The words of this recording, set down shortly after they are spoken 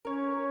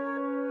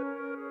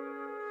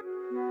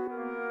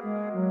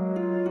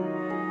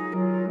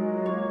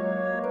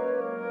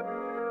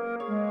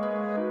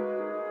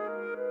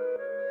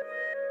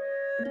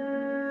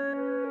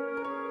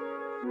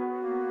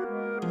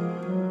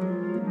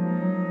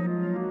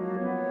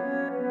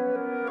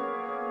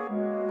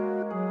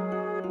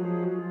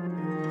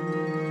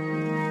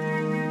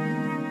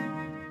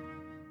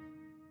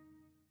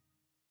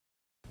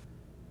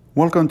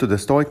Welcome to the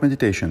Stoic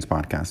Meditations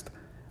podcast,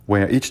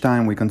 where each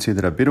time we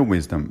consider a bit of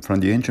wisdom from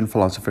the ancient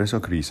philosophers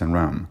of Greece and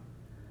Rome.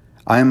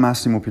 I am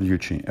Massimo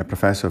Pigliucci, a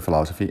professor of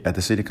philosophy at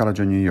the City College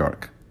of New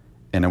York,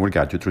 and I will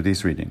guide you through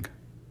this reading.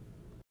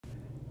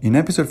 In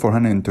episode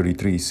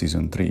 433,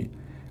 season 3,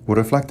 we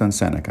reflect on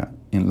Seneca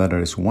in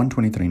letters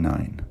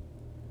 123-9.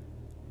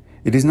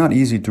 It is not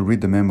easy to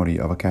read the memory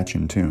of a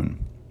catchy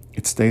tune.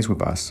 It stays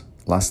with us,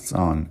 lasts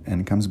on,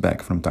 and comes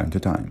back from time to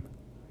time.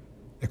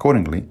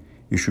 Accordingly,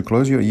 you should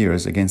close your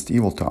ears against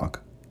evil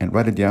talk, and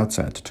right at the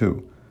outset,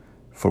 too,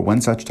 for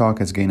when such talk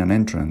has gained an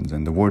entrance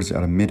and the words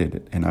are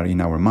emitted and are in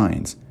our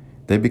minds,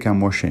 they become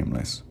more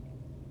shameless.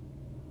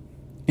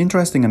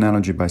 Interesting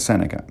analogy by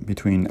Seneca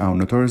between how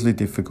notoriously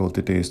difficult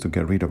it is to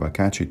get rid of a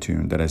catchy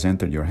tune that has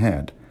entered your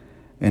head,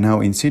 and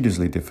how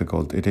insidiously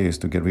difficult it is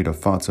to get rid of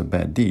thoughts of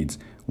bad deeds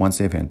once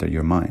they've entered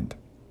your mind.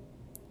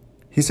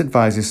 His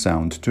advice is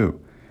sound, too.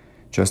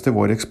 Just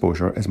avoid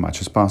exposure as much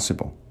as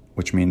possible,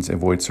 which means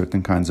avoid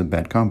certain kinds of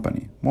bad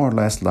company, more or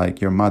less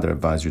like your mother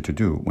advised you to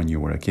do when you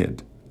were a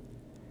kid.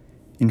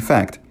 In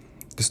fact,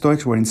 the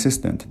Stoics were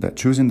insistent that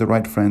choosing the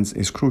right friends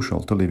is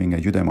crucial to living a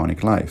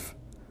eudaimonic life,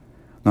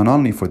 not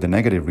only for the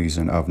negative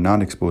reason of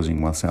not exposing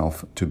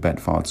oneself to bad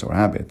thoughts or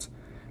habits,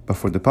 but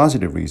for the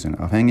positive reason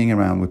of hanging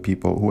around with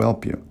people who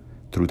help you,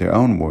 through their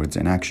own words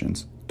and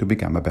actions, to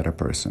become a better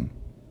person.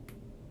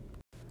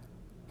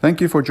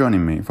 Thank you for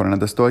joining me for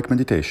another Stoic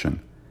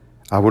meditation.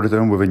 I will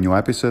return with a new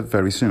episode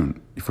very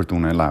soon, if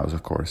Fortuna allows,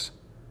 of course.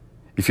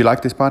 If you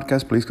like this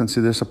podcast, please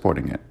consider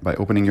supporting it by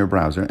opening your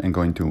browser and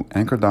going to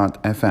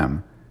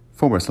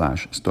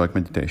anchor.fm/Stoic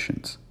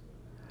Meditations.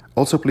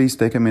 Also, please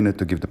take a minute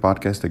to give the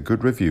podcast a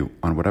good review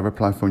on whatever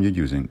platform you're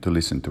using to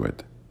listen to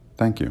it.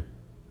 Thank you.